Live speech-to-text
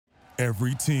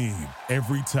Every team,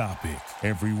 every topic,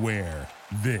 everywhere.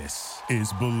 This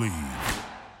is Believe.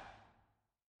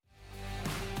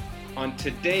 On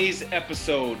today's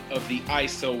episode of the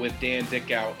ISO with Dan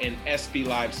Dickow and SB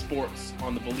Live Sports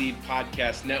on the Believe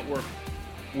Podcast Network,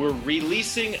 we're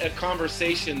releasing a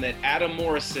conversation that Adam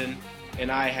Morrison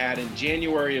and I had in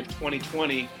January of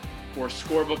 2020 for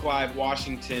Scorebook Live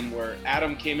Washington, where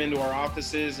Adam came into our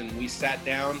offices and we sat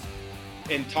down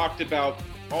and talked about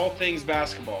all things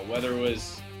basketball, whether it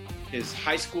was his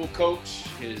high school coach,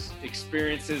 his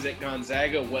experiences at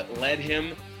Gonzaga, what led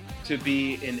him to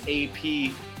be an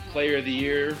AP Player of the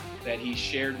Year that he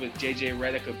shared with JJ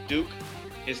Redick of Duke,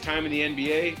 his time in the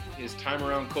NBA, his time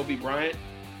around Kobe Bryant,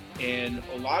 and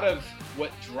a lot of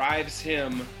what drives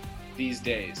him these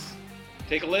days.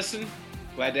 Take a listen.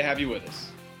 Glad to have you with us.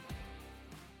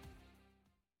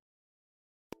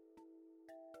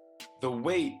 The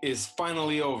wait is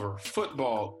finally over.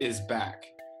 Football is back.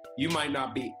 You might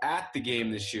not be at the game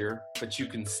this year, but you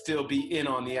can still be in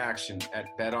on the action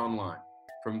at BetOnline.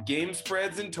 From game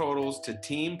spreads and totals to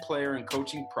team, player, and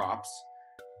coaching props,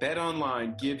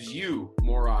 BetOnline gives you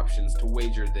more options to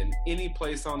wager than any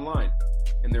place online.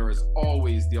 And there is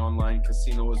always the online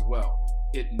casino as well.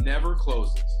 It never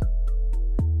closes.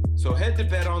 So head to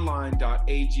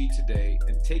betonline.ag today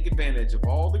and take advantage of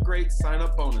all the great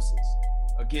sign-up bonuses.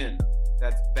 Again,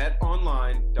 that's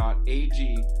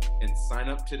betonline.ag and sign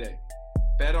up today.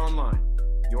 BetOnline,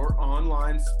 your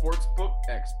online sportsbook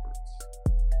experts.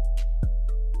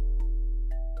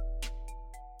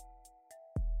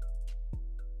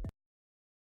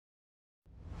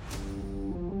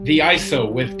 The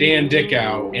ISO with Dan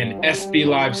Dickow and SB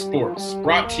Live Sports,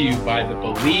 brought to you by the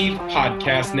Believe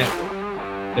Podcast Network,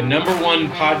 the #1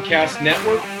 podcast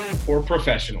network for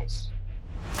professionals.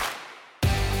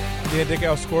 Dan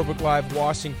Dickow, Scorebook Live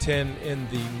Washington, in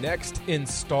the next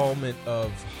installment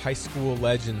of High School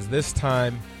Legends. This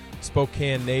time,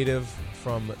 Spokane native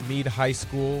from Meade High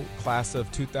School, class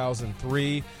of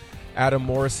 2003, Adam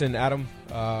Morrison. Adam,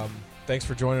 thanks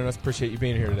for joining us. Appreciate you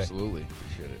being here today. Absolutely,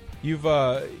 appreciate it.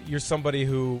 You're somebody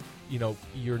who,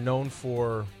 you're known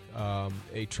for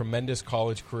a tremendous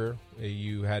college career.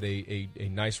 You had a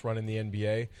nice run in the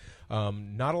NBA.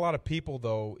 Not a lot of people,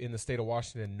 though, in the state of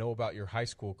Washington know about your high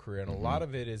school career, and a lot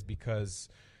of it is because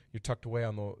you're tucked away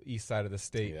on the east side of the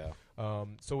state. Yeah.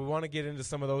 So we want to get into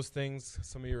some of those things,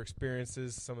 some of your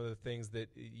experiences, some of the things that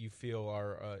you feel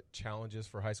are challenges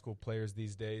for high school players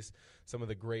these days, some of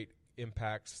the great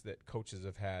impacts that coaches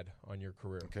have had on your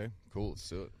career. Okay, cool. Let's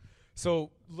do it.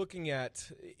 So looking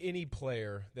at any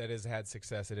player that has had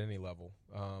success at any level,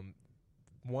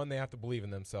 one, they have to believe in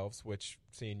themselves, which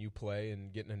seeing you play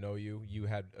and getting to know you, you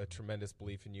had a tremendous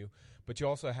belief in you. But you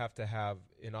also have to have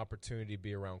an opportunity to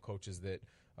be around coaches that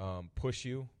push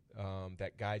you,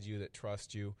 that guide you, that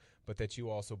trust you, but that you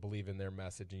also believe in their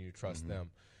message and you trust them.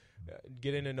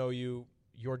 Getting to know you,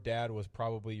 your dad was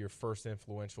probably your first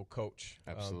influential coach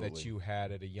that you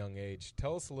had at a young age.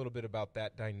 Tell us a little bit about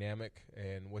that dynamic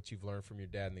and what you've learned from your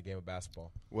dad in the game of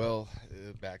basketball. Well,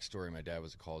 backstory, my dad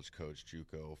was a college coach,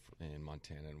 JUCO, in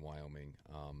Montana and Wyoming.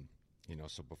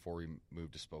 So before we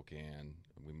moved to Spokane,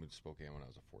 when I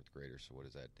was a fourth grader, so what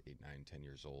is that, 8, 9, 10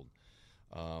 years old.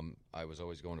 I was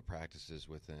always going to practices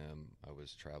with him. I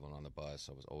was traveling on the bus.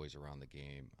 I was always around the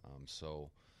game.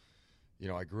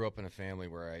 I grew up in a family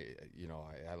where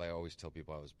I always tell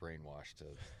people I was brainwashed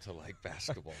to like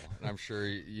basketball. And I'm sure,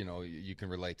 you can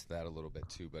relate to that a little bit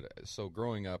too. But so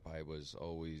growing up, I was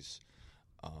always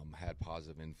had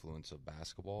positive influence of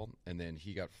basketball. And then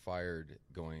he got fired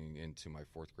going into my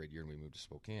fourth grade year and we moved to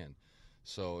Spokane.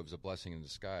 So it was a blessing in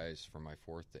disguise. For my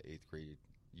 4th to 8th grade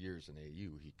years in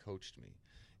AU, he coached me.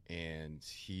 And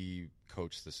he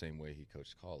coached the same way he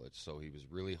coached college. So he was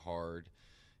really hard.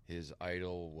 His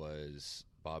idol was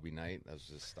Bobby Knight. That was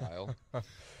his style.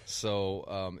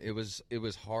 So it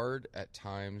was hard at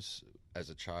times as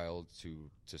a child to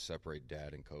separate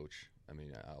dad and coach. I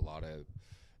mean, a lot of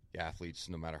athletes,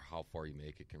 no matter how far you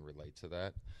make it, can relate to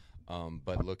that.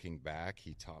 But looking back,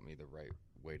 he taught me the right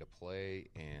way to play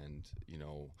and,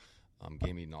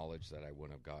 gave me knowledge that I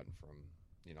wouldn't have gotten from,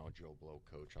 Joe Blow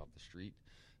coach off the street.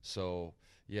 So,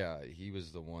 yeah, he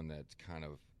was the one that kind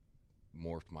of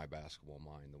morphed my basketball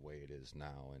mind the way it is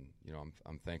now, and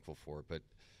I'm thankful for it. But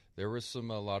there was a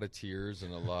lot of tears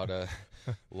and a lot of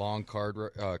long car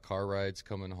rides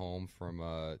coming home from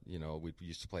we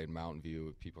used to play in Mountain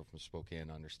View. People from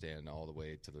Spokane understand all the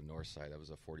way to the north side. That was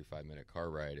a 45-minute car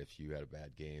ride. If you had a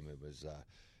bad game,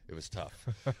 it was tough.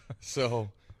 So,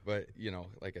 but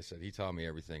like I said, he taught me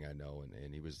everything I know,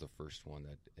 and he was the first one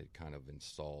that it kind of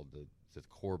installed the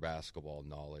core basketball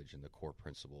knowledge and the core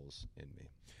principles in me.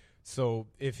 So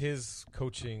if his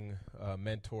coaching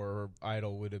mentor or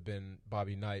idol would have been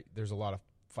Bobby Knight, there's a lot of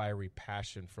fiery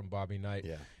passion from Bobby Knight.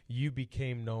 Yeah. You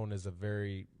became known as a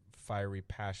very fiery,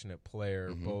 passionate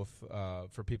player, both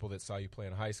for people that saw you play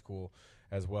in high school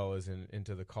as well as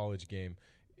into the college game.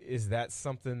 Is that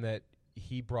something that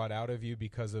he brought out of you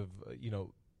because of,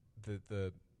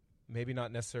 the maybe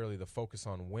not necessarily the focus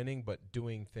on winning, but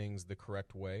doing things the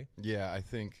correct way? Yeah, I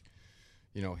think,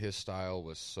 his style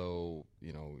was so,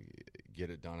 get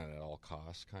it done at all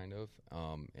costs kind of,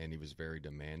 and he was very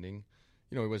demanding.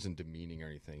 He wasn't demeaning or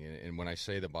anything. And when I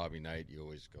say the Bobby Knight, you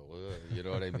always go, you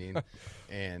know what I mean?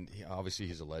 And obviously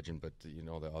he's a legend, but,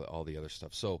 all the other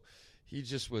stuff. So he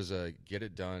just was a get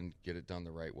it done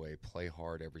the right way, play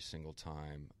hard every single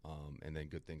time, and then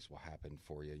good things will happen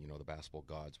for you. The basketball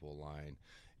gods will align.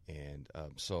 And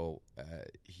so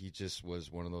he just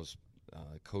was one of those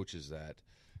coaches that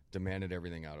demanded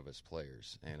everything out of his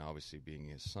players. And obviously being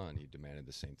his son, he demanded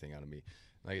the same thing out of me.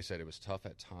 Like I said, it was tough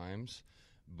at times,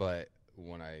 but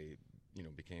when I,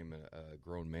 became a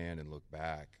grown man and look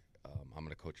back, I'm going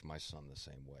to coach my son the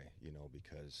same way,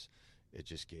 because it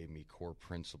just gave me core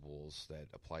principles that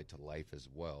applied to life as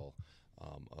well,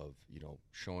 of,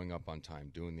 showing up on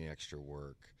time, doing the extra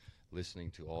work,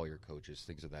 listening to all your coaches,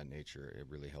 things of that nature. It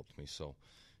really helped me. So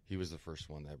he was the first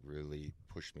one that really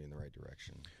pushed me in the right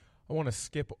direction. I want to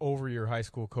skip over your high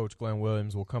school coach, Glenn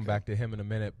Williams. We'll come back to him in a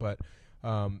minute. But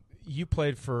you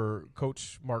played for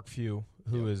Coach Mark Few,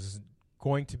 who is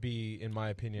going to be, in my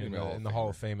opinion, in the Hall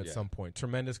of Fame at some point.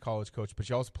 Tremendous college coach, but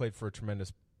you also played for a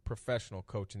tremendous professional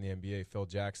coach in the NBA, Phil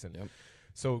Jackson. Yep.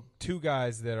 So two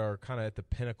guys that are kind of at the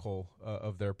pinnacle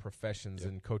of their professions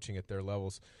and coaching at their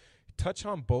levels. Touch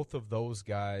on both of those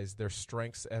guys, their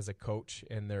strengths as a coach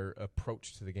and their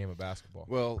approach to the game of basketball.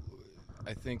 Well,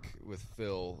 I think with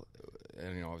Phil,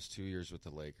 and I was 2 years with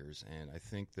the Lakers, and I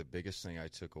think the biggest thing I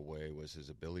took away was his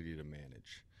ability to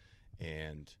manage.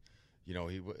 And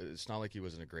it's not like he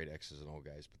wasn't a great X's and O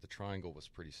guys, but the triangle was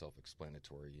pretty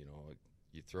self-explanatory.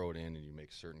 You throw it in and you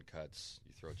make certain cuts.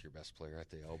 You throw it to your best player at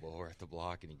the elbow or at the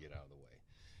block, and you get out of the way.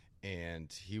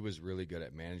 And he was really good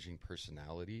at managing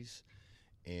personalities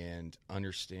and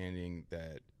understanding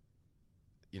that,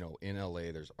 in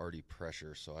LA there's already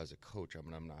pressure. So as a coach,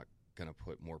 I'm not going to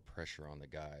put more pressure on the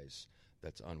guys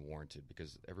that's unwarranted,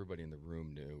 because everybody in the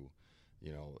room knew,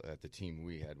 at the team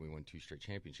we won 2 straight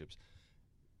championships.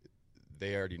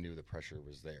 They already knew the pressure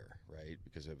was there, right?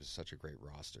 Because it was such a great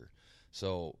roster.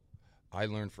 So I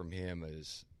learned from him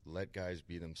is let guys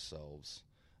be themselves,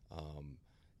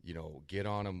 get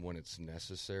on them when it's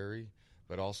necessary,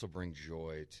 but also bring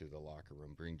joy to the locker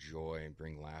room, bring joy and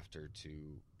bring laughter to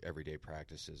everyday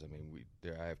practices. I mean,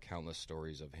 I have countless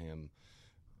stories of him.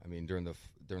 I mean, during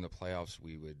the playoffs,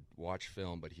 we would watch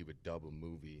film, but he would dub a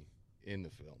movie in the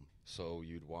film. So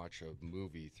you'd watch a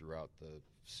movie throughout the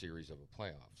series of a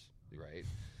playoffs, right?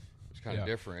 It's kind of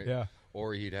different. Yeah.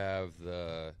 Or he'd have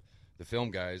the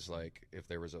film guys, like if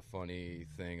there was a funny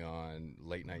thing on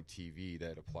late night TV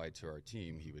that applied to our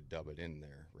team, he would dub it in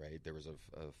there, right? There was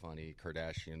a funny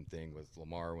Kardashian thing with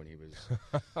Lamar when he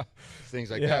was things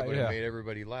like that, but it made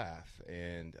everybody laugh.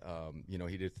 And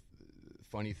he did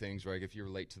funny things, right? If you were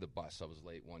late to the bus, I was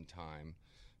late one time,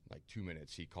 like 2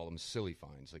 minutes, he'd call them silly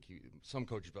fines. Like some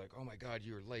coaches would be like, "Oh my God,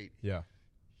 you were late." Yeah.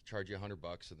 He'd charge you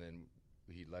 $100, and then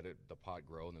he'd let the pot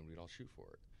grow, and then we'd all shoot for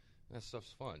it. That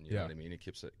stuff's fun, you know what I mean? It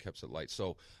keeps it light.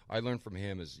 So I learned from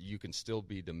him is you can still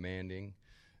be demanding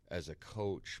as a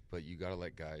coach, but you got to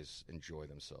let guys enjoy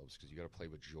themselves, because you got to play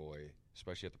with joy,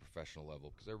 especially at the professional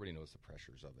level, because everybody knows the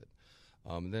pressures of it.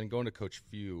 And then going to Coach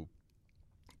Few,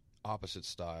 opposite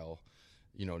style,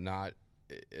 not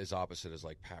as opposite as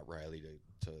like Pat Riley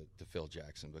to Phil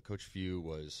Jackson, but Coach Few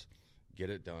was get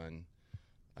it done.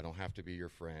 I don't have to be your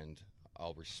friend.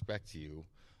 I'll respect you.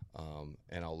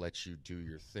 And I'll let you do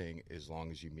your thing as long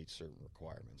as you meet certain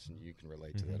requirements. And you can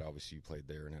relate to that. Obviously, you played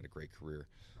there and had a great career.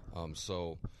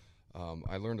 So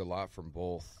I learned a lot from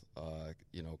both.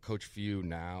 Coach Few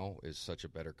now is such a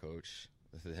better coach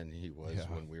than he was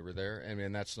when we were there. I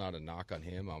mean, that's not a knock on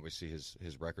him. Obviously,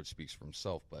 his record speaks for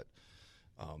himself. But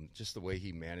just the way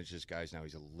he manages guys now,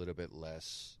 he's a little bit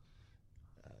less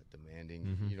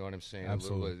demanding. You know what I'm saying?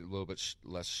 Absolutely. A little bit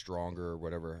less stronger, or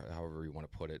whatever, however you want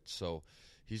to put it. So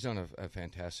he's done a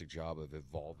fantastic job of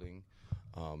evolving.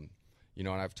 And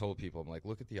I've told people, I'm like,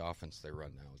 look at the offense they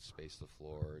run now. It's space the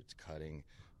floor. It's cutting.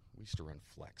 We used to run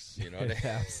flex.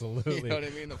 Absolutely. You know what I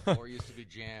mean? The floor used to be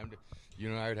jammed.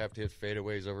 I would have to hit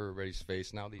fadeaways over everybody's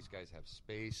face. Now these guys have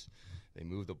space. They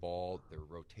move the ball. Their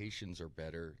rotations are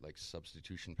better. Like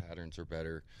substitution patterns are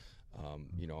better.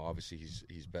 Obviously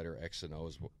he's better X and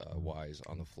O's wise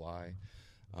on the fly.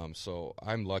 So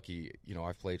I'm lucky.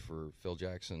 I've played for Phil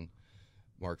Jackson,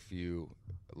 Mark Few,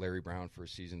 Larry Brown for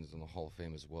seasons in the Hall of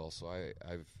Fame as well. So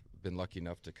I've been lucky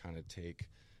enough to kind of take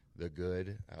the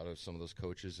good out of some of those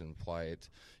coaches and apply it.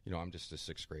 I'm just a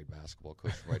sixth grade basketball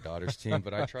coach for my daughter's team,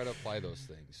 but I try to apply those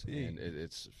things, and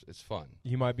it's fun.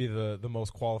 You might be the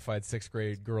most qualified sixth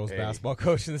grade girls basketball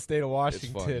coach in the state of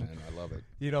Washington. It's fun, man. I love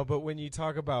it. But when you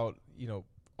talk about,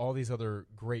 all these other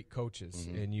great coaches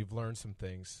and you've learned some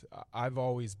things, I've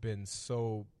always been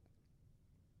so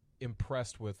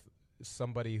impressed with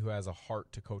somebody who has a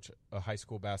heart to coach a high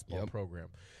school basketball program.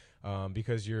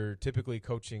 Because you're typically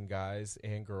coaching guys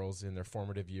and girls in their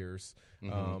formative years.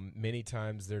 Many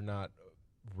times they're not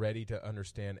ready to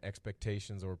understand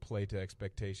expectations or play to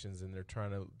expectations, and they're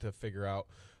trying to figure out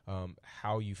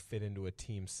how you fit into a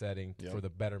team setting for the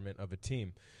betterment of a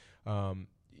team.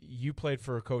 You played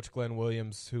for Coach Glenn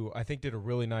Williams, who I think did a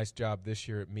really nice job this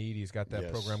year at Meade. He's got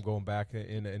that program going back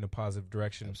in a positive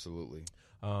direction. Absolutely.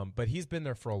 But he's been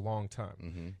there for a long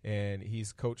time, and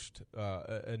he's coached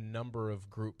a number of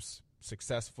groups,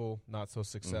 successful, not so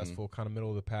successful, kind of middle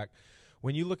of the pack.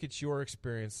 When you look at your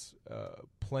experience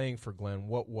playing for Glenn,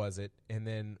 what was it? And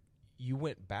then you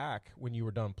went back when you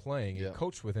were done playing and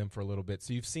coached with him for a little bit,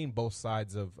 so you've seen both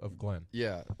sides of Glenn.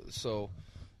 Yeah, so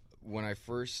when I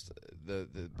first the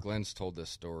Glenn's told this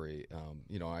story,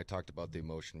 I talked about the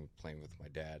emotion of playing with my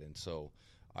dad, and so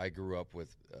I grew up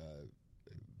with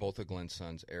both of Glenn's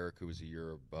sons, Eric, who was a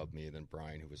year above me, and then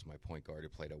Brian, who was my point guard, who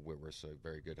played at Whitworth, so a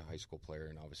very good high school player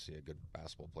and obviously a good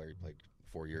basketball player. He played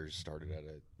 4 years, started at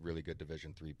a really good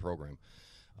Division III program.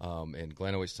 And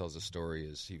Glenn always tells the story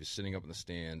is he was sitting up in the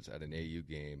stands at an AU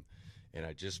game, and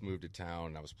I just moved to town,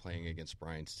 and I was playing against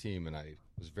Brian's team, and I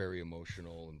was very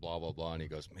emotional and blah, blah, blah. And he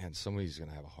goes, man, somebody's going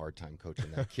to have a hard time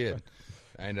coaching that kid.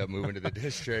 I ended up moving to the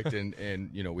district, and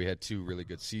we had 2 really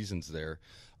good seasons there.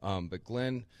 But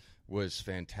Glenn was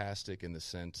fantastic in the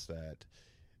sense that,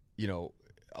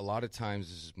 a lot of times,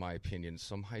 this is my opinion,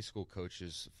 some high school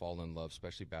coaches fall in love,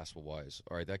 especially basketball-wise.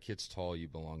 All right, that kid's tall, you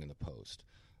belong in the post.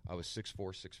 I was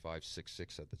 6'4", 6'5",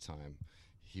 6'6" at the time.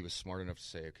 He was smart enough to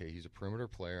say, okay, he's a perimeter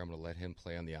player. I'm going to let him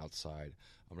play on the outside.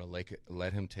 I'm going to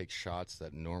let him take shots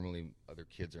that normally other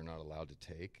kids are not allowed to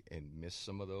take and miss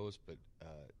some of those, but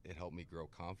it helped me grow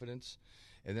confidence.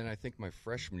 And then I think my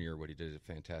freshman year, what he did a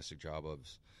fantastic job of,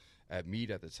 at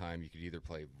Meade at the time, you could either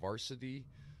play varsity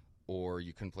or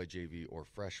you couldn't play JV or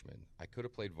freshman. I could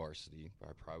have played varsity, but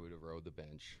I probably would have rode the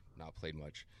bench, not played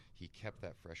much. He kept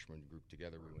that freshman group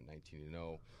together. We went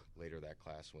 19-0. Later, that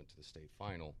class went to the state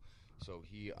final. So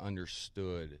he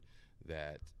understood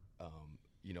that,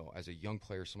 as a young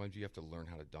player, sometimes you have to learn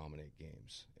how to dominate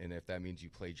games. And if that means you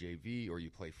play JV or you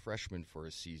play freshman for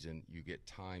a season, you get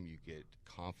time, you get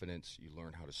confidence, you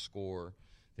learn how to score,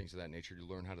 things of that nature. You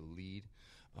learn how to lead.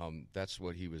 That's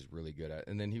what he was really good at.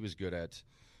 And then he was good at,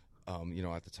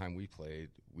 at the time we played,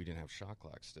 we didn't have shot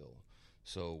clock still.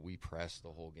 So we pressed the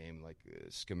whole game. Like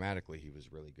schematically, he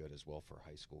was really good as well for a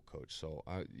high school coach. So,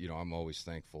 I'm always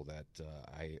thankful that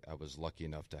I was lucky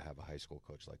enough to have a high school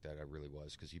coach like that. I really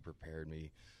was, because he prepared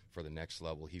me for the next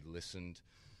level. He listened,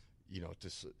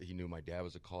 he knew my dad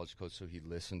was a college coach, so he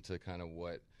listened to kind of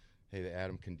what, hey,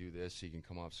 Adam can do this, he can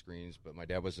come off screens. But my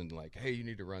dad wasn't like, hey, you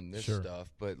need to run this stuff.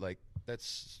 But, like,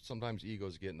 that's sometimes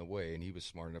egos get in the way, and he was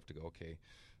smart enough to go, okay,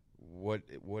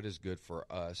 what is good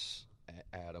for us,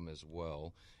 Adam as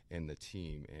well, and the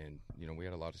team. And we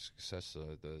had a lot of success.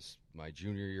 My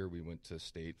junior year we went to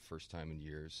state, first time in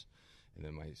years, and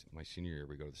then my senior year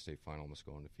we go to the state final, almost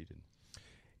go undefeated.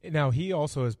 Now he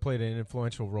also has played an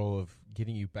influential role of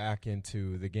getting you back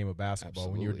into the game of basketball.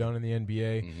 Absolutely. When you were done in the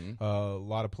NBA, a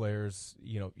lot of players,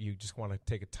 you just want to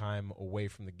take a time away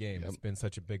from the game. It's been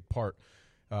such a big part.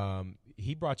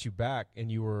 He brought you back,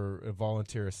 and you were a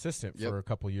volunteer assistant for a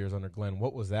couple of years under Glenn.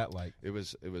 What was that like? It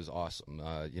was awesome.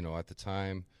 At the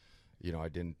time, I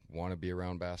didn't want to be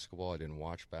around basketball. I didn't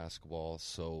watch basketball.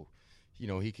 So,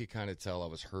 he could kind of tell I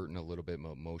was hurting a little bit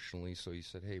emotionally. So he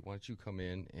said, hey, why don't you come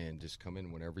in and just come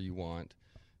in whenever you want,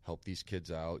 help these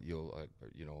kids out. You'll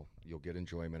get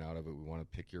enjoyment out of it. We want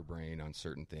to pick your brain on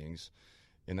certain things.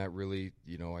 And that really,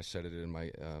 I said it in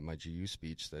my my GU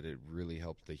speech, that it really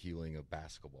helped the healing of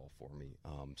basketball for me.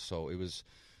 So it was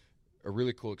a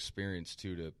really cool experience,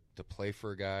 too, to play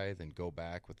for a guy, then go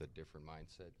back with a different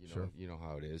mindset. You know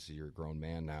how it is. You're a grown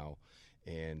man now.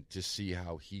 And just see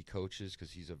how he coaches,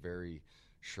 because he's a very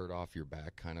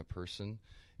shirt-off-your-back kind of person.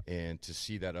 And to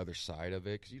see that other side of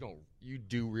it, because you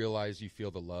do realize you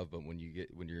feel the love, but when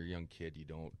you're a young kid, you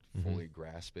don't fully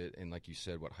grasp it. And like you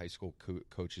said, what high school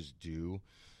coaches do,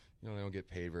 they don't get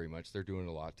paid very much. They're doing it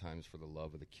a lot of times for the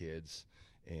love of the kids,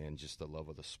 and just the love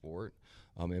of the sport.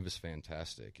 It was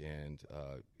fantastic, and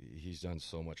he's done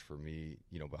so much for me,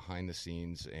 behind the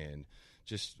scenes and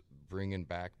just bringing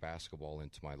back basketball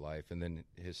into my life. And then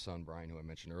his son, Brian, who I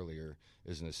mentioned earlier,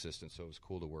 is an assistant, so it was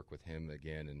cool to work with him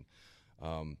again.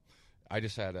 And I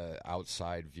just had an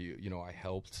outside view. I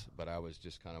helped, but I was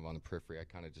just kind of on the periphery. I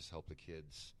kind of just helped the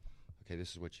kids. Okay,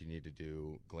 this is what you need to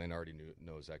do. Glenn already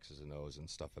knows X's and O's and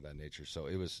stuff of that nature. So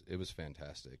it was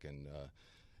fantastic. And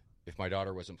if my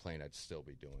daughter wasn't playing, I'd still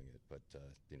be doing it. But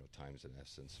time's an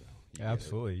essence now.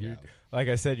 Absolutely. Yeah. Like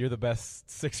I said, you're the best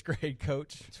sixth grade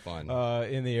coach. It's fun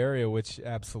in the area, which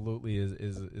absolutely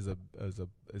is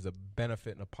a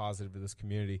benefit and a positive to this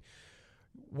community.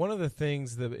 One of the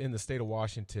things that in the state of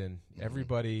Washington,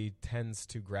 everybody tends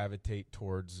to gravitate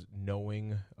towards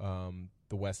knowing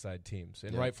the West Side teams,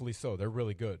 and rightfully so. They're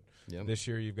really good. Yep. This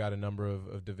year, you've got a number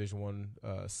of Division I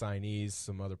signees,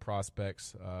 some other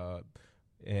prospects,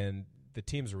 and the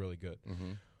teams are really good.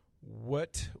 Mm-hmm.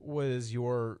 What was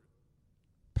your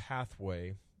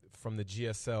pathway from the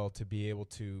GSL to be able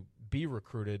to be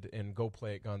recruited and go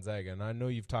play at Gonzaga? And I know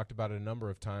you've talked about it a number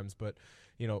of times, but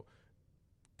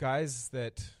guys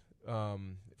that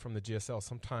from the GSL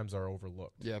sometimes are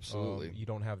overlooked. Yeah, absolutely. You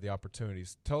don't have the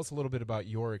opportunities. Tell us a little bit about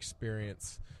your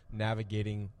experience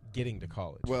navigating getting to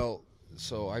college. Well,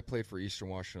 so I played for Eastern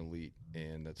Washington Elite,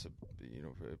 and that's a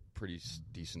pretty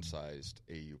decent-sized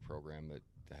AU program that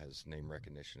has name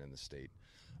recognition in the state.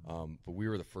 But we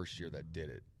were the first year that did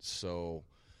it. So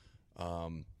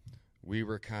we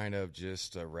were kind of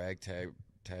just a ragtag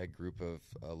group of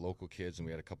local kids, and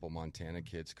we had a couple Montana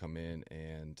kids come in,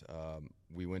 and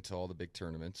we went to all the big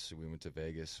tournaments. We went to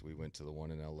Vegas, we went to the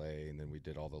one in LA, and then we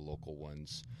did all the local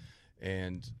ones.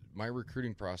 And my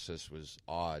recruiting process was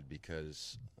odd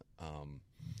because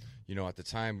at the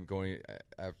time going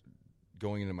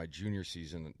into my junior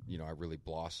season, I really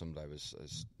blossomed. I was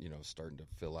starting to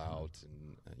fill out,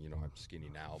 and I'm skinny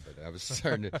now, but I was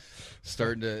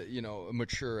starting to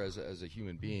mature as a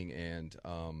human being. And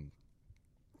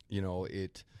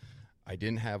I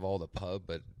didn't have all the pub,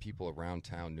 but people around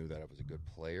town knew that I was a good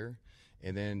player.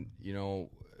 And then,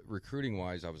 recruiting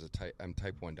wise, I'm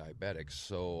type 1 diabetic,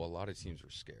 so a lot of teams were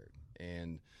scared.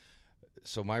 And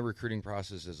so my recruiting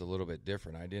process is a little bit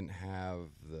different. I didn't have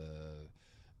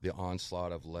the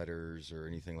onslaught of letters or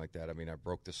anything like that. I mean, I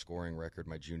broke the scoring record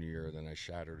my junior year, then I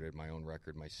shattered my own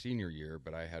record my senior year,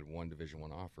 but I had one Division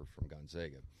I offer from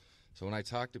Gonzaga. So when I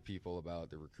talk to people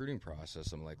about the recruiting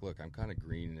process, I'm like, look, I'm kind of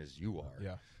green as you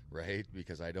are, right?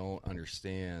 Because I don't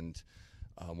understand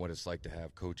what it's like to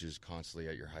have coaches constantly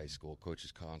at your high school,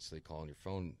 coaches constantly calling your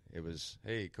phone. It was,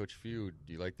 hey, Coach Feud,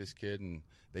 do you like this kid? And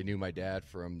they knew my dad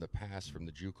from the past, from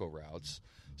the JUCO routes,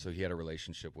 so he had a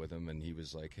relationship with him, and he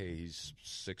was like, hey, he's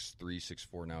 6'3",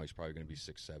 6'4", now he's probably going to be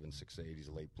 6'7", 6'8", he's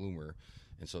a late bloomer,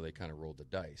 and so they kind of rolled the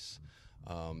dice.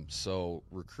 So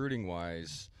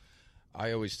recruiting-wise,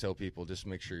 I always tell people, just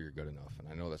make sure you're good enough. And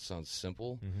I know that sounds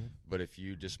simple, but if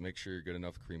you just make sure you're good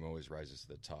enough, cream always rises to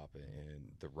the top,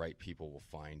 and the right people will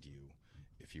find you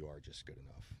if you are just good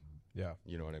enough. Yeah.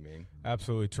 You know what I mean?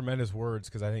 Absolutely. Tremendous words,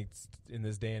 because I think in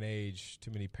this day and age,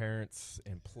 too many parents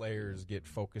and players get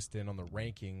focused in on the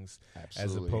rankings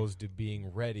as opposed to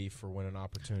being ready for when an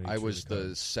opportunity I was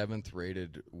comes. the 7th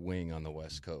rated wing on the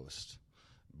West Coast.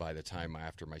 By the time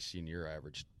after my senior year, I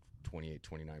averaged 28,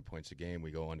 29 points a game.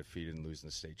 We go undefeated and lose in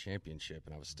the state championship,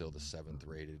 and I was still the 7th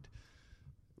rated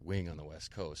wing on the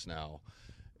West Coast. Now,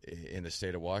 in the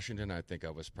state of Washington, I think I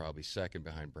was probably second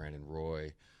behind Brandon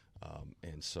Roy.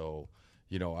 And so,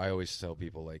 I always tell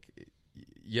people, like,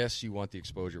 yes, you want the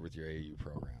exposure with your AAU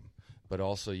program, but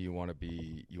also you want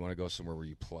to go somewhere where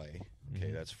you play.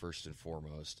 Okay, that's first and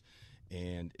foremost.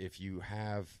 And if you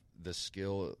have the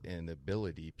skill and the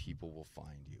ability, people will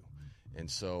find you. And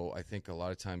so I think a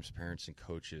lot of times parents and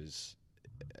coaches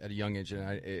at a young age, and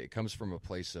it comes from a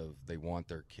place of they want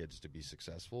their kids to be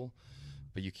successful,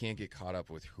 but you can't get caught up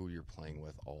with who you're playing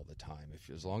with all the time.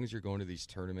 As long as you're going to these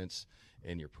tournaments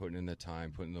and you're putting in the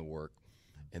time, putting in the work,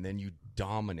 and then you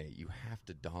dominate, you have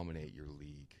to dominate your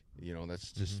league.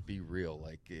 Let's just be real.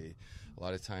 Like a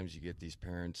lot of times you get these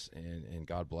parents, and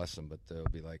God bless them, but they'll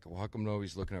be like, well, how come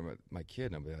nobody's looking at my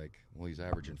kid? And I'll be like, well, he's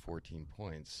averaging 14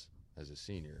 points as a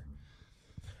senior.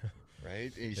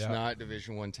 Right? He's not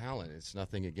Division I talent. It's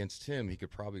nothing against him. He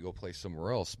could probably go play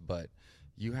somewhere else, but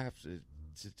you have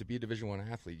to be a Division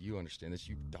I athlete. You understand this.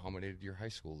 You dominated your high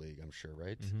school league, I'm sure,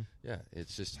 right? Yeah,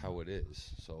 it's just how it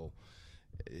is. So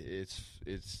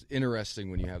it's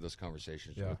interesting when you have those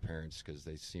conversations with parents, because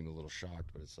they seem a little shocked,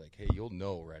 but it's like, hey, you'll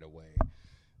know right away.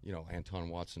 Anton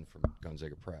Watson from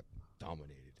Gonzaga Prep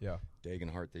dominated. Yeah.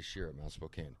 Dagan Hart this year at Mount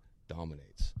Spokane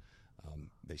dominates.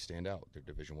 they stand out. They're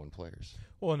Division I players.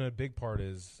 Well, and a big part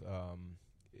is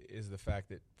the fact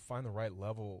that find the right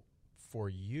level for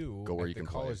you Go where at you the can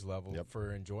college play. level Yep.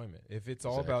 for enjoyment. If it's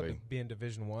all about being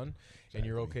Division I and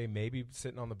you're okay maybe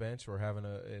sitting on the bench or having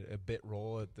a bit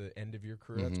role at the end of your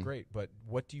career, that's great. But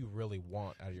what do you really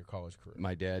want out of your college career?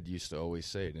 My dad used to always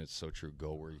say it, and it's so true,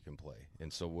 go where you can play.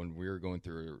 And so when we were going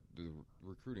through the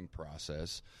recruiting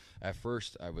process, at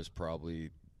first I was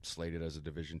probably slated as a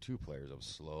Division II player. I was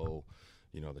slow.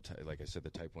 Like I said, the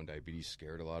type 1 diabetes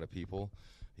scared a lot of people.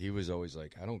 He was always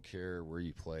like, I don't care where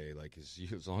you play. Like,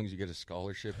 as long as you get a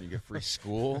scholarship and you get free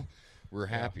school, we're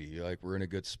happy. Like, we're in a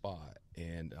good spot.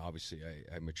 And obviously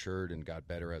I matured and got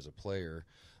better as a player.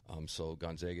 So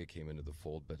Gonzaga came into the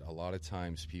fold. But a lot of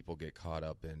times people get caught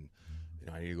up in,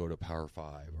 I need to go to Power 5,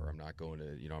 or I'm not going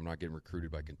to, I'm not getting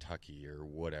recruited by Kentucky or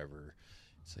whatever.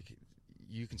 It's like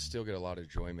you can still get a lot of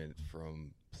enjoyment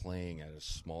from playing at a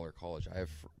smaller college. I have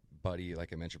buddy,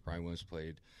 like I mentioned, Brian Williams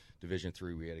played Division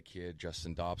III. We had a kid,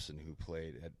 Justin Dobson, who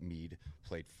played at Meade,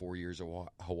 played 4 years of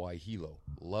Hawaii Hilo.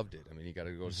 Loved it. I mean, he got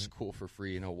to go to school for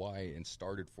free in Hawaii and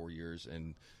started 4 years,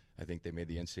 and I think they made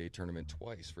the NCAA tournament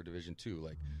twice for Division II.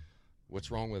 Like,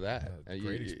 what's wrong with that?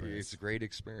 Great experience. It's a great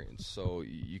experience. So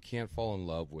you can't fall in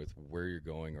love with where you're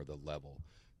going or the level.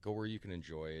 Go where you can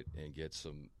enjoy it and get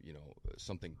some,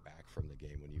 something back from the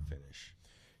game when you finish.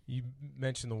 You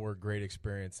mentioned the word great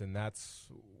experience, and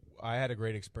I had a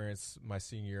great experience my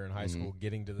senior year in high school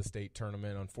getting to the state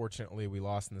tournament. Unfortunately, we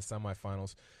lost in the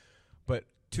semifinals. But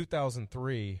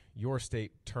 2003, your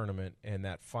state tournament and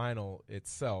that final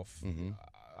itself,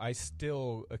 I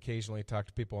still occasionally talk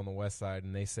to people on the west side,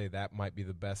 and they say that might be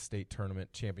the best state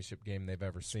tournament championship game they've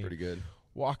ever seen. Pretty good.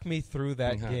 Walk me through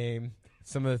that game,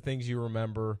 some of the things you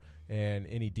remember, and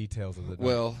any details of the night.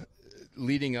 Well,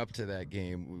 leading up to that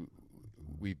game,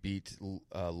 we beat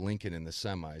Lincoln in the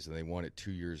semis, and they won it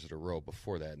 2 years in a row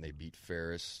before that, and they beat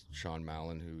Ferris, Sean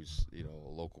Mallon, who's a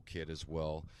local kid as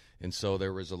well. And so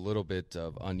there was a little bit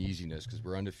of uneasiness because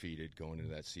we're undefeated going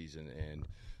into that season, and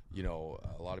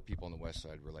a lot of people on the west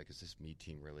side were like, is this Meade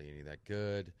team really any that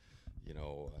good?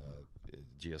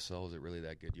 GSL, is it really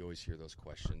that good? You always hear those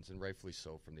questions, and rightfully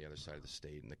so from the other side of the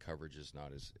state, and the coverage is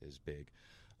not as big.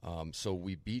 So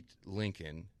we beat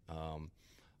Lincoln.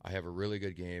 I have a really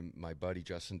good game. My buddy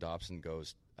Justin Dobson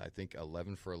goes, I think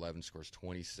 11 for 11, scores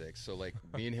 26. So like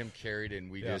me and him carried,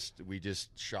 and we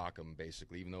just shock him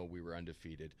basically, even though we were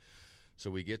undefeated.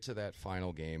 So we get to that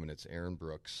final game, and it's Aaron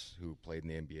Brooks, who played in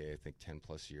the NBA, I think 10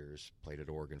 plus years, played at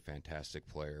Oregon, fantastic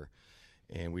player.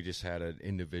 And we just had an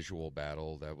individual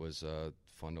battle that was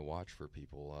fun to watch for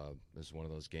people. It was one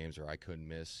of those games where I couldn't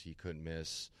miss, he couldn't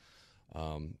miss.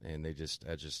 And they just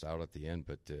edged us out at the end,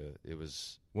 but it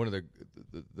was one of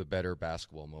the better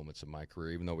basketball moments of my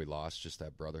career. Even though we lost, just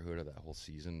that brotherhood of that whole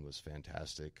season was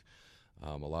fantastic.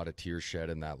 A lot of tears shed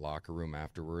in that locker room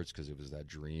afterwards because it was that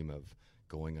dream of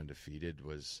going undefeated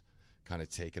was kind of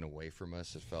taken away from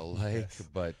us, it felt like. Yes.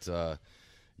 But,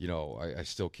 I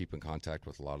still keep in contact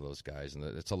with a lot of those guys, and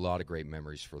it's a lot of great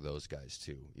memories for those guys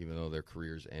too. Even though their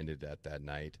careers ended at that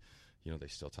night, they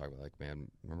still talk about, like, man,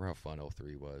 remember how fun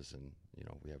 03 was? And,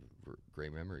 we have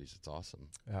great memories. It's awesome.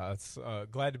 It's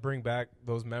glad to bring back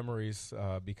those memories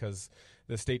because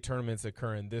the state tournament's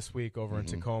occurring this week over in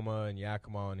Tacoma and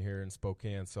Yakima and here in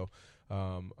Spokane. So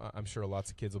I'm sure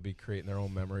lots of kids will be creating their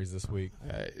own memories this week.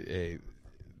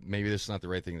 Maybe this is not the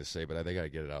right thing to say, but they got to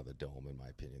get it out of the dome, in my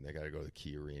opinion. They got to go to the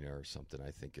Key Arena or something.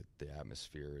 I think the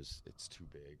atmosphere it's too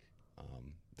big.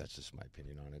 That's just my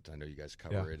opinion on it. I know you guys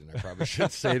cover it, and I probably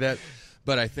shouldn't say that,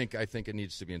 but I think it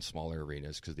needs to be in smaller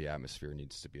arenas because the atmosphere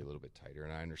needs to be a little bit tighter.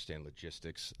 And I understand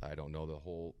logistics. I don't know the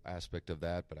whole aspect of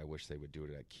that, but I wish they would do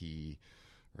it at Key,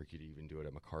 or you could even do it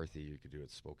at McCarthy. You could do it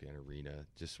at Spokane Arena,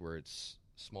 just where it's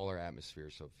smaller atmosphere,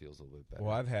 so it feels a little bit better.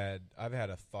 Well, I've had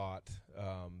a thought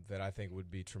that I think would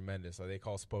be tremendous. They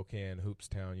call Spokane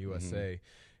Hoopstown, USA.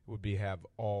 Would be have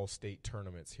all state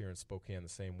tournaments here in Spokane the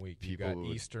same week. You've got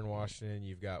Eastern Washington,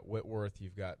 you've got Whitworth,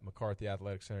 you've got McCarthy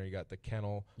Athletic Center, you got the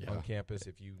Kennel on campus.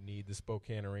 If you need the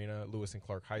Spokane Arena, Lewis and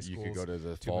Clark High School, you could go to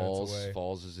the Falls.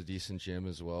 Falls is a decent gym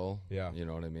as well. Yeah, you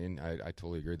know what I mean. I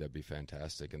totally agree. That'd be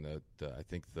fantastic, and I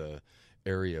think the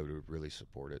area would really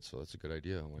support it. So that's a good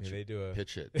idea. They do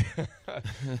pitch it.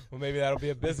 Well, maybe that'll be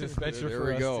a business venture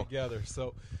for us together.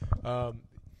 So.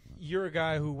 You're a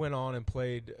guy who went on and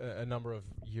played a number of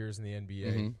years in the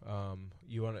NBA.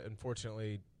 You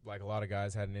unfortunately, like a lot of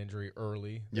guys, had an injury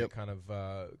early that kind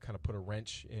of put a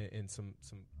wrench in some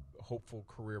hopeful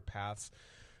career paths.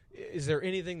 Is there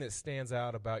anything that stands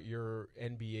out about your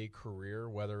NBA career,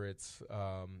 whether it's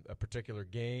a particular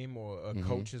game or a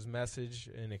coach's message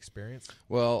and experience?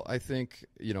 Well, I think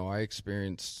I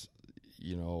experienced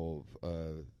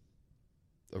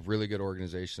a really good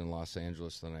organization in Los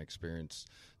Angeles. Then I experienced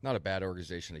not a bad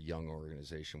organization, a young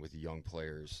organization with young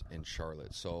players in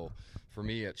Charlotte. So for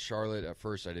me at Charlotte, at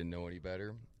first I didn't know any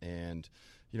better. And,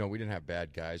 we didn't have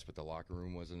bad guys, but the locker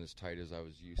room wasn't as tight as I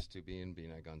was used to being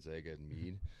at Gonzaga and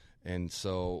Meade. And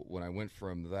so when I went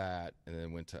from that and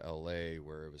then went to L.A.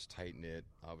 where it was tight-knit,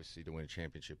 obviously to win a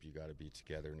championship you got to be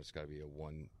together and it's got to be a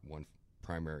one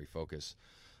primary focus.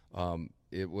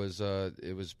 It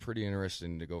was pretty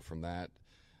interesting to go from that,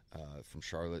 from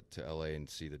Charlotte to L.A. and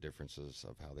see the differences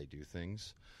of how they do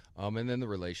things. And then the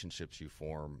relationships you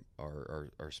form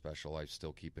are special. I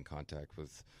still keep in contact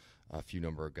with a few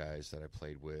number of guys that I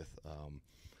played with.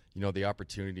 The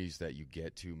opportunities that you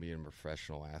get to be a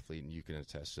professional athlete, and you can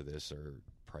attest to this, are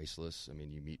priceless. I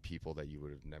mean, you meet people that you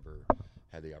would have never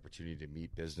had the opportunity to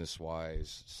meet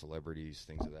business-wise, celebrities,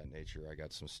 things of that nature. I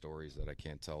got some stories that I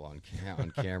can't tell on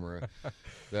camera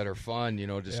that are fun,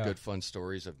 good fun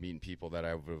stories of meeting people that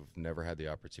I would have never had the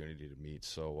opportunity to meet.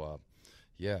 So,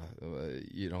 like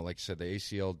I said, the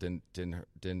ACL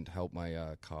didn't help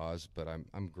my cause, but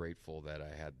I'm grateful that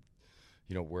I had,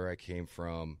 where I came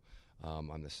from.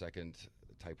 I'm the second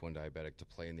type 1 diabetic to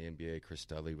play in the NBA. Chris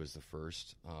Dudley was the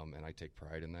first, and I take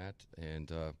pride in that.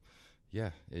 And,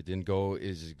 it didn't go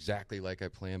exactly like I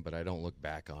planned, but I don't look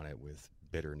back on it with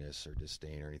bitterness or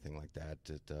disdain or anything like that.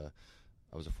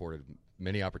 I was afforded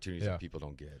many opportunities that people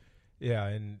don't get. Yeah,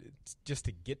 and just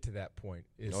to get to that point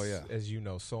is, as you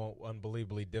know, so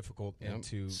unbelievably difficult. And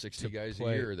to 60 guys a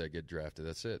year that get drafted,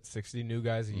 that's it. 60 new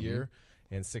guys a year.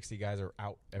 And 60 guys are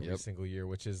out every single year,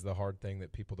 which is the hard thing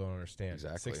that people don't understand.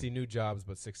 Exactly. 60 new jobs,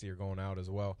 but 60 are going out as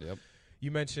well. Yep.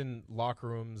 You mentioned locker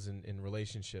rooms and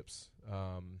relationships.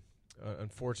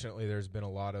 Unfortunately, there's been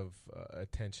a lot of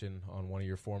attention on one of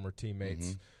your former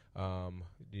teammates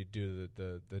due to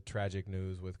the tragic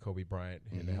news with Kobe Bryant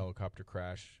in the helicopter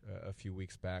crash a few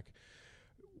weeks back.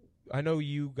 I know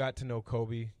you got to know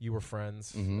Kobe. You were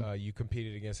friends. You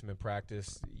competed against him in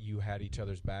practice. You had each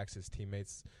other's backs as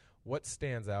teammates. What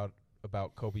stands out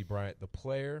about Kobe Bryant, the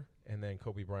player, and then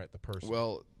Kobe Bryant, the person?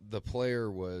 Well, the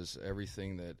player was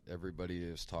everything that everybody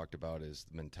has talked about. Is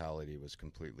the mentality was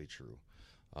completely true.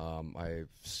 I've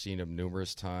seen him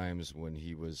numerous times when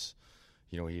he was,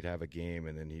 he'd have a game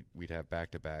and then we'd have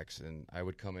back-to-backs, and I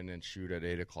would come in and shoot at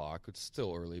 8 o'clock. It's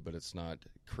still early, but it's not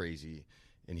crazy,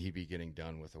 and he'd be getting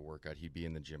done with a workout. He'd be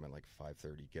in the gym at like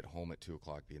 5:30, get home at 2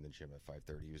 o'clock, be in the gym at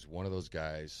 5:30. He was one of those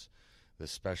guys, the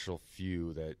special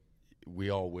few that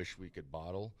we all wish we could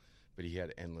bottle, but he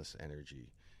had endless energy,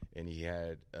 and he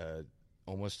had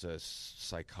almost a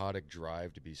psychotic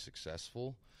drive to be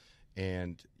successful.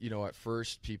 And, at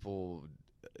first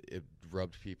it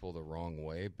rubbed people the wrong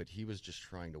way, but he was just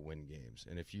trying to win games.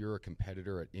 And if you're a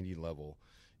competitor at any level,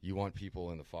 you want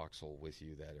people in the foxhole with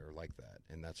you that are like that,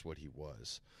 and that's what he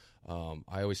was.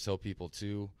 I always tell people,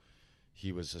 too,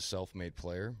 he was a self-made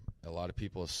player. A lot of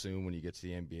people assume when you get to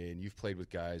the NBA, and you've played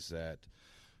with guys that,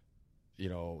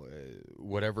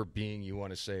 whatever being you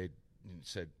want to say,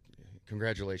 said,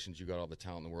 congratulations, you got all the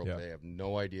talent in the world. Yeah. They have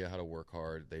no idea how to work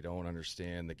hard. They don't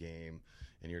understand the game.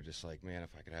 And you're just like, man, if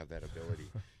I could have that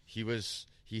ability.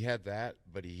 He had that,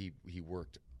 but he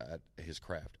worked at his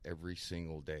craft every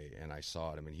single day, and I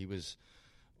saw it. I mean, he was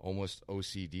almost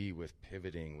OCD with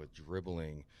pivoting, with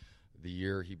dribbling. The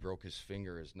year he broke his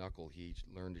finger, his knuckle, he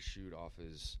learned to shoot off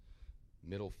his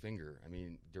middle finger. I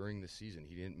mean, during the season,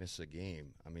 he didn't miss a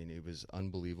game. I mean, it was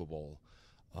unbelievable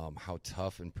how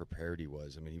tough and prepared he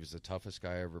was. I mean, he was the toughest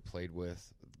guy I ever played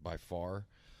with by far.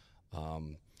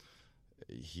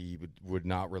 He would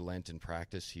not relent in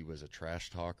practice. He was a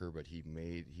trash talker, but he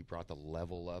brought the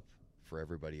level up for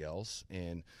everybody else.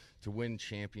 And to win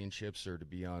championships or to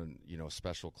be on,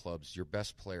 special clubs, your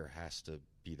best player has to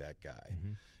be that guy.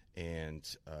 And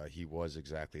he was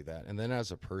exactly that. And then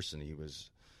as a person, he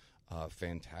was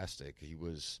fantastic. He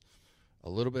was a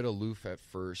little bit aloof at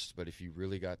first, but if you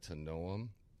really got to know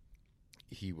him,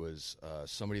 he was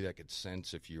somebody that could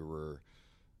sense if you were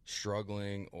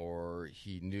struggling, or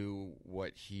he knew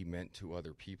what he meant to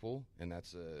other people, and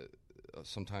that's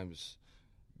sometimes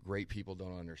great people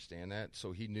don't understand that.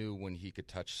 So he knew when he could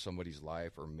touch somebody's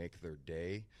life or make their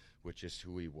day with just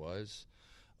who he was.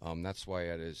 That's why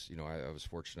at his, I was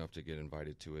fortunate enough to get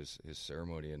invited to his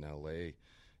ceremony in L.A.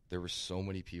 There were so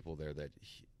many people there that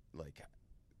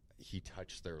he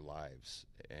touched their lives,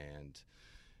 and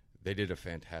they did a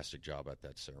fantastic job at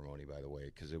that ceremony, by the way,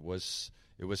 because it was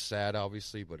sad,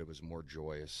 obviously, but it was more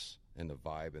joyous, and the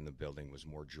vibe in the building was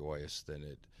more joyous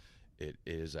than it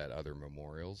is at other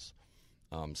memorials.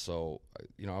 So,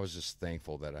 I was just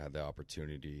thankful that I had the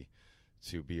opportunity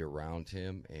to be around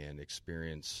him and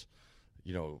experience,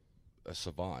 a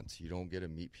savant. You don't get to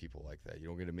meet people like that. You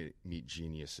don't get to meet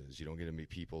geniuses. You don't get to meet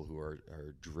people who are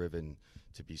driven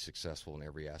to be successful in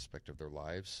every aspect of their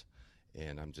lives.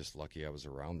 And I'm just lucky I was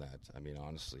around that. I mean,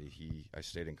 honestly, I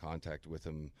stayed in contact with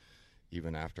him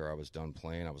even after I was done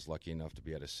playing. I was lucky enough to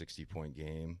be at a 60-point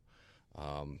game.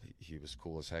 He was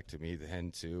cool as heck to me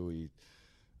then too.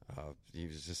 He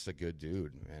was just a good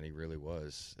dude, man. He really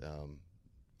was.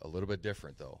 A little bit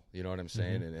different, though. You know what I'm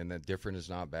saying? Mm-hmm. And that different is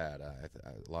not bad.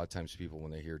 A lot of times people,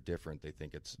 when they hear different, they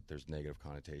think there's negative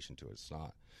connotation to it. It's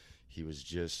not. He was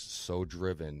just so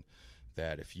driven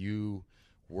that if you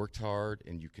worked hard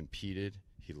and you competed,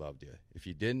 he loved you. If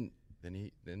you didn't, then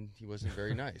he wasn't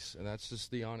very nice. And that's just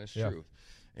the honest truth.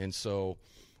 And so,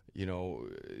 you know,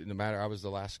 no matter, I was the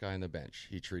last guy on the bench.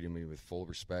 He treated me with full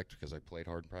respect because I played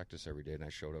hard in practice every day and I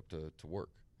showed up to work.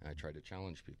 And I tried to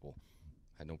challenge people.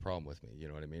 Had no problem with me. You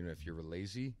know what I mean? If you were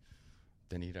lazy,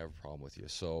 then he'd have a problem with you.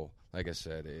 So, like I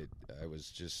said, I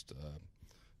was just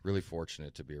really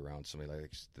fortunate to be around somebody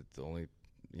like that. The only,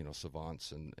 you know,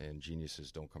 savants and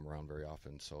geniuses don't come around very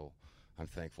often. So I'm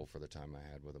thankful for the time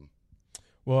I had with him.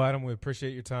 Well, Adam, we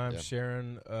appreciate your time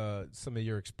sharing some of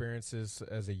your experiences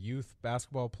as a youth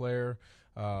basketball player,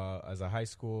 as a high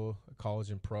school,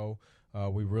 college, and pro.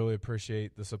 We really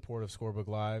appreciate the support of Scorebook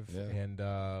Live, and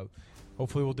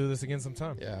hopefully we'll do this again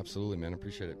sometime. Yeah, absolutely, man. I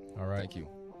appreciate it. All right. Thank you.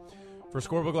 For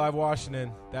Scorebook Live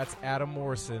Washington, that's Adam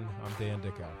Morrison. I'm Dan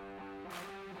Dickow.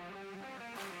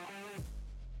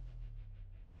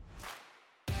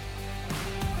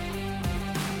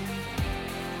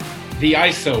 The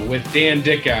ISO with Dan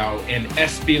Dickow and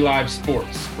SB Live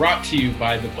Sports, brought to you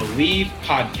by the Believe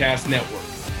Podcast Network,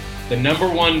 the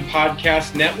 #1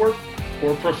 podcast network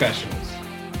for professionals.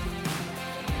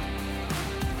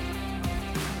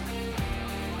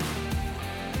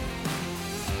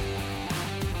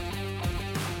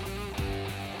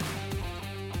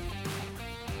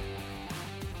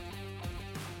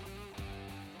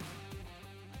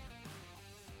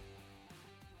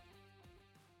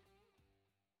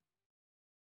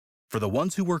 For the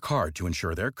ones who work hard to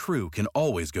ensure their crew can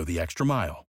always go the extra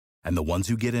mile, and the ones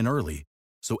who get in early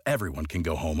so everyone can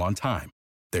go home on time,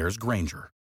 there's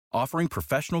Grainger, offering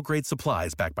professional-grade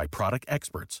supplies backed by product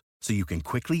experts so you can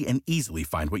quickly and easily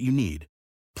find what you need.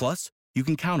 Plus, you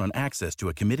can count on access to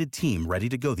a committed team ready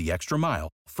to go the extra mile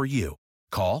for you.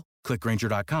 Call, click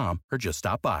Grainger.com, or just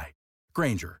stop by.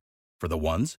 Grainger, for the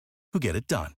ones who get it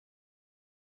done.